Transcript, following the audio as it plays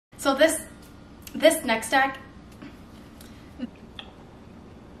So this next snack,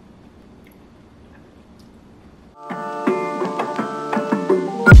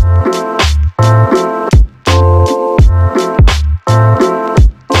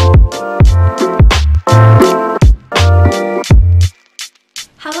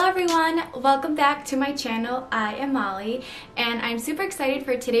 welcome back to my channel. I am Molly and I'm super excited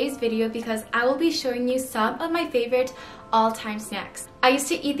for today's video because I will be showing you some of my favorite all-time snacks. I used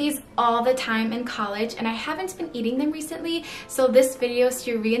to eat these all the time in college and I haven't been eating them recently, so this video is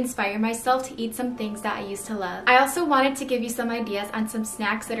to re-inspire myself to eat some things that I used to love. I also wanted to give you some ideas on some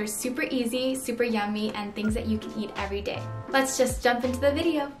snacks that are super easy, super yummy, and things that you can eat every day. Let's just jump into the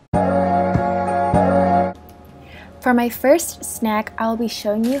video. For my first snack, I'll be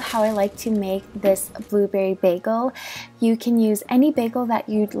showing you how I like to make this blueberry bagel. You can use any bagel that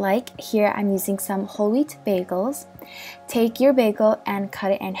you'd like. Here I'm using some whole wheat bagels. Take your bagel and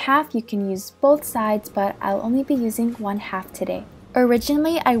cut it in half. You can use both sides, but I'll only be using one half today.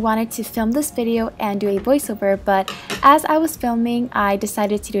 Originally, I wanted to film this video and do a voiceover, but as I was filming, I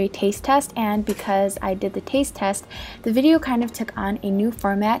decided to do a taste test, and because I did the taste test, the video kind of took on a new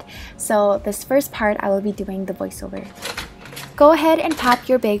format, so this first part I will be doing the voiceover. Go ahead and pop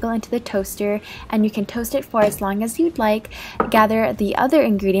your bagel into the toaster, and you can toast it for as long as you'd like. Gather the other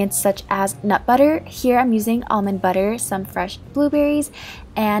ingredients such as nut butter. Here I'm using almond butter, some fresh blueberries,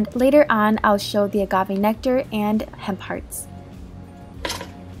 and later on I'll show the agave nectar and hemp hearts.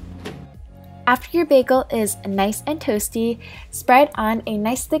 After your bagel is nice and toasty, spread on a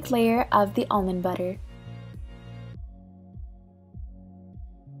nice thick layer of the almond butter.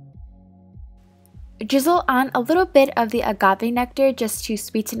 Drizzle on a little bit of the agave nectar just to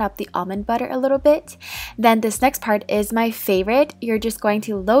sweeten up the almond butter a little bit. Then this next part is my favorite. You're just going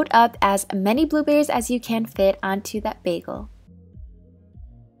to load up as many blueberries as you can fit onto that bagel.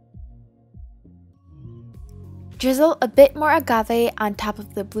 Drizzle a bit more agave on top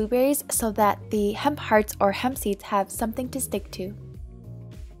of the blueberries so that the hemp hearts or hemp seeds have something to stick to.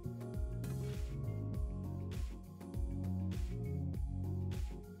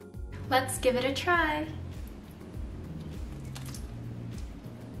 Let's give it a try.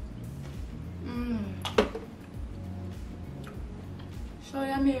 So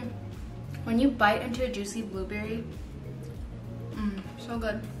yummy. When you bite into a juicy blueberry, so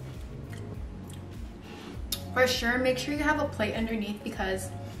good. For sure, make sure you have a plate underneath because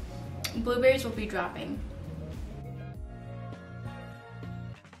blueberries will be dropping.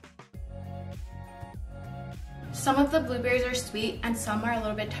 Some of the blueberries are sweet and some are a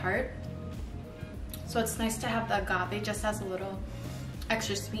little bit tart. So it's nice to have the agave just as a little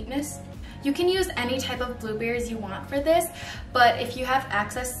extra sweetness. You can use any type of blueberries you want for this, but if you have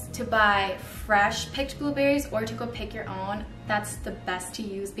access to buy fresh picked blueberries or to go pick your own, that's the best to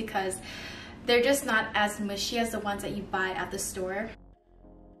use because they're just not as mushy as the ones that you buy at the store.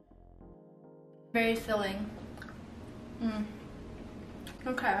 Very filling.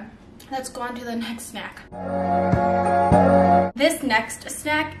 Okay, let's go on to the next snack. This next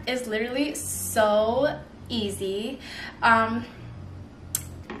snack is literally so easy.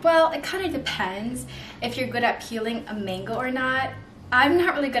 Well, it kind of depends if you're good at peeling a mango or not. I'm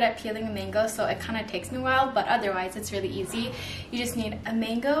not really good at peeling a mango, so it kind of takes me a while, but otherwise it's really easy. You just need a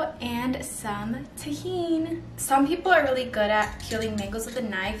mango and some tahini. Some people are really good at peeling mangoes with a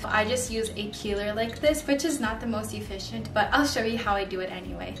knife. I just use a peeler like this, which is not the most efficient, but I'll show you how I do it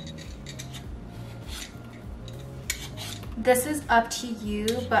anyway. This is up to you,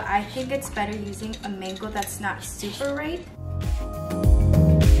 but I think it's better using a mango that's not super ripe.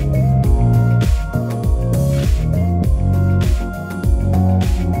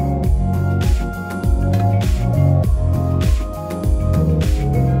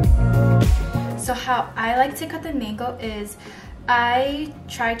 So how I like to cut the mango is I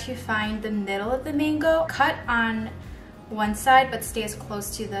try to find the middle of the mango, cut on one side but stay as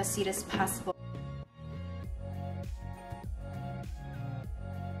close to the seed as possible.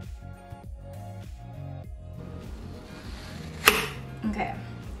 Okay,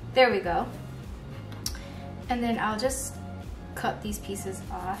 there we go. And then I'll just cut these pieces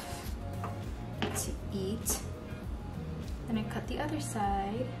off to eat. Then I cut the other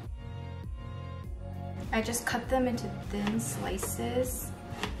side. I just cut them into thin slices.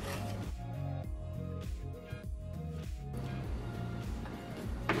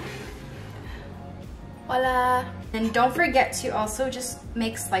 Voila! And don't forget to also just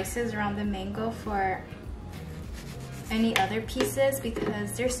make slices around the mango for any other pieces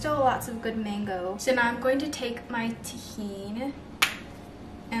because there's still lots of good mango. So now I'm going to take my tahini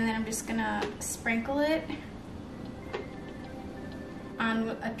and then I'm just gonna sprinkle it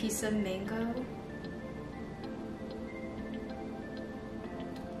on a piece of mango.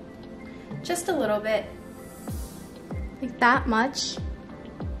 Just a little bit, like that much,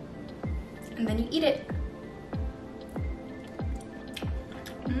 and then you eat it.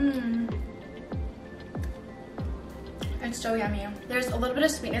 It's so yummy. There's a little bit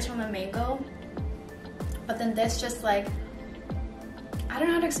of sweetness from the mango, but then this just like, I don't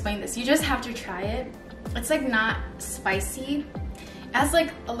know how to explain this. You just have to try it. It's like not spicy. It has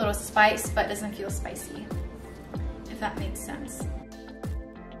like a little spice, but doesn't feel spicy, if that makes sense.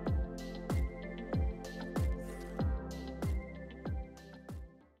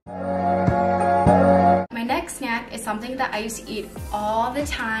 My next snack is something that I used to eat all the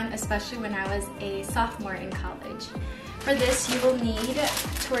time, especially when I was a sophomore in college. For this, you will need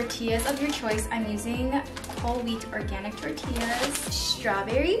tortillas of your choice. I'm using whole wheat organic tortillas,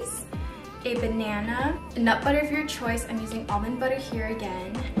 strawberries, a banana, nut butter of your choice. I'm using almond butter here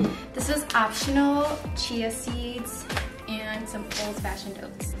again. This is optional, chia seeds, and some old-fashioned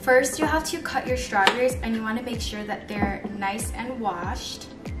oats. First, you have to cut your strawberries, and you want to make sure that they're nice and washed.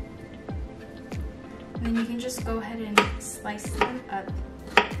 And then you can just go ahead and slice them up.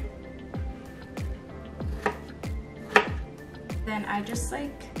 Then I just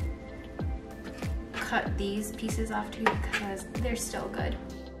like cut these pieces off too because they're still good.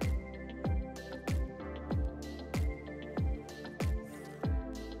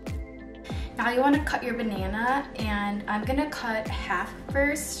 Now you want to cut your banana, and I'm gonna cut half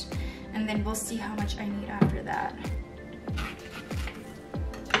first, and then we'll see how much I need after that.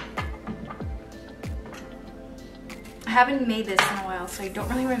 I haven't made this in a while, so I don't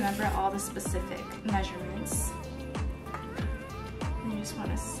really remember all the specific measurements. And you just want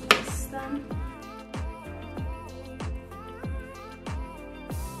to slice them.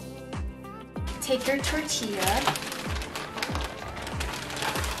 Take your tortilla.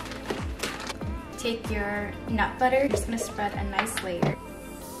 Take your nut butter. You're just going to spread a nice layer.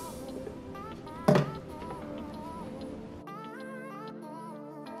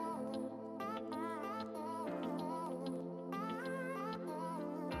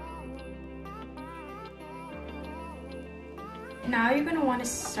 Now you're going to want to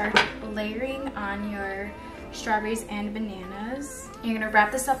start layering on your strawberries and bananas. You're going to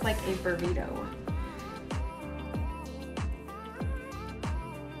wrap this up like a burrito.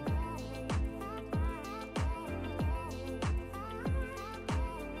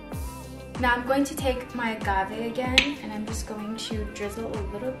 Now I'm going to take my agave again, and I'm just going to drizzle a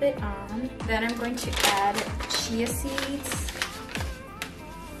little bit on. Then I'm going to add chia seeds.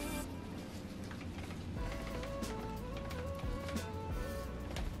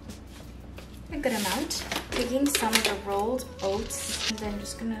 A good amount. Taking some of the rolled oats, and then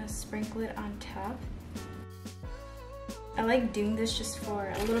just gonna sprinkle it on top. I like doing this just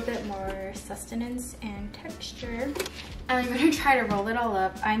for a little bit more sustenance and texture. And I'm gonna try to roll it all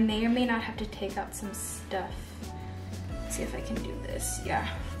up. I may or may not have to take out some stuff. Let's see if I can do this. Yeah,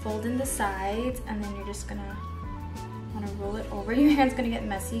 fold in the sides, and then you're just gonna wanna roll it over. Your hand's gonna get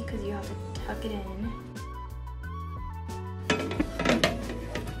messy because you have to tuck it in.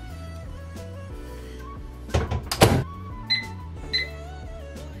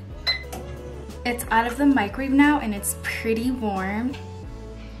 It's out of the microwave now, and it's pretty warm.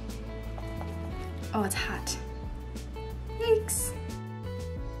 Oh, it's hot. Yikes.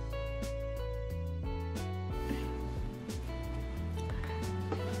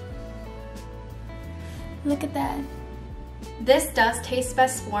 Look at that. This does taste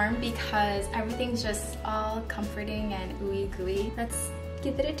best warm because everything's just all comforting and ooey gooey. Let's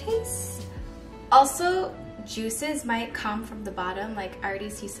give it a taste. Also, juices might come from the bottom, like I already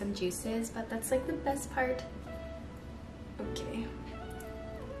see some juices, but that's like the best part. Okay.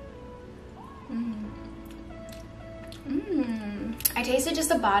 I tasted just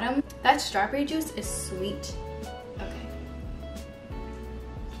the bottom. That strawberry juice is sweet. Okay.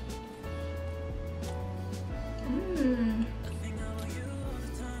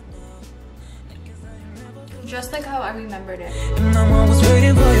 Just like how I remembered it. Was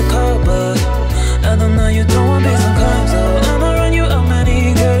waiting for your call, but I don't know you don't want peace and calm, so I'ma run you up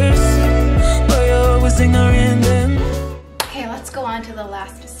many girls, but you're always ignoring them. Okay, let's go on to the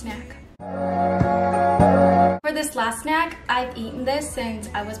last snack. For this last snack, I've eaten this since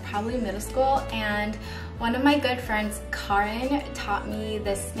I was probably middle school, and one of my good friends, Karen, taught me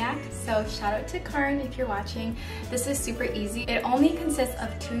this snack. So shout out to Karen if you're watching. This is super easy. It only consists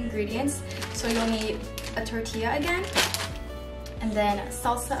of 2 ingredients. So you'll need a tortilla again, and then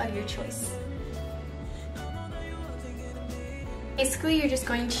salsa of your choice. Basically, you're just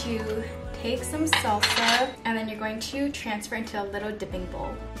going to take some salsa and then you're going to transfer into a little dipping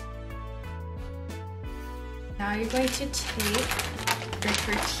bowl. Now you're going to take your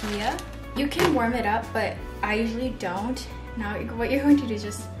tortilla. You can warm it up, but I usually don't. Now what you're going to do is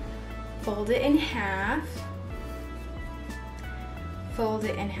just fold it in half. Fold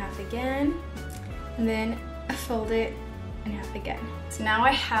it in half again, and then fold it in half again. So now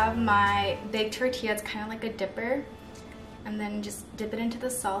I have my big tortilla. It's kind of like a dipper, and then just dip it into the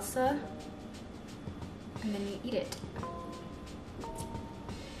salsa, and then you eat it.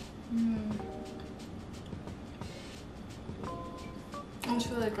 It's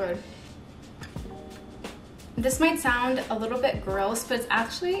really good. This might sound a little bit gross, but it's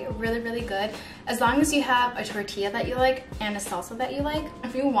actually really, really good. As long as you have a tortilla that you like and a salsa that you like.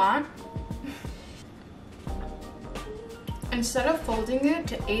 If you want, instead of folding it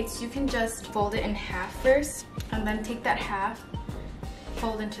to eighths, you can just fold it in half first, and then take that half,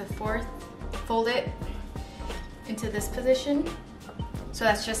 fold into a fourth, fold it into this position, so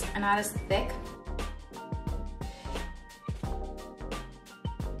that's just not as thick.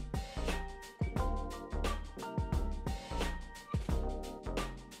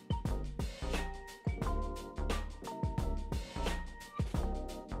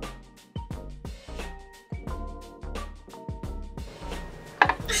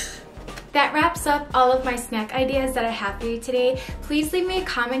 That wraps up all of my snack ideas that I have for you today. Please leave me a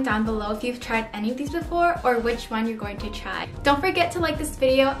comment down below if you've tried any of these before or which one you're going to try. Don't forget to like this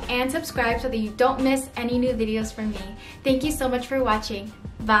video and subscribe so that you don't miss any new videos from me. Thank you so much for watching.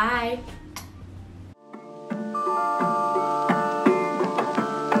 Bye!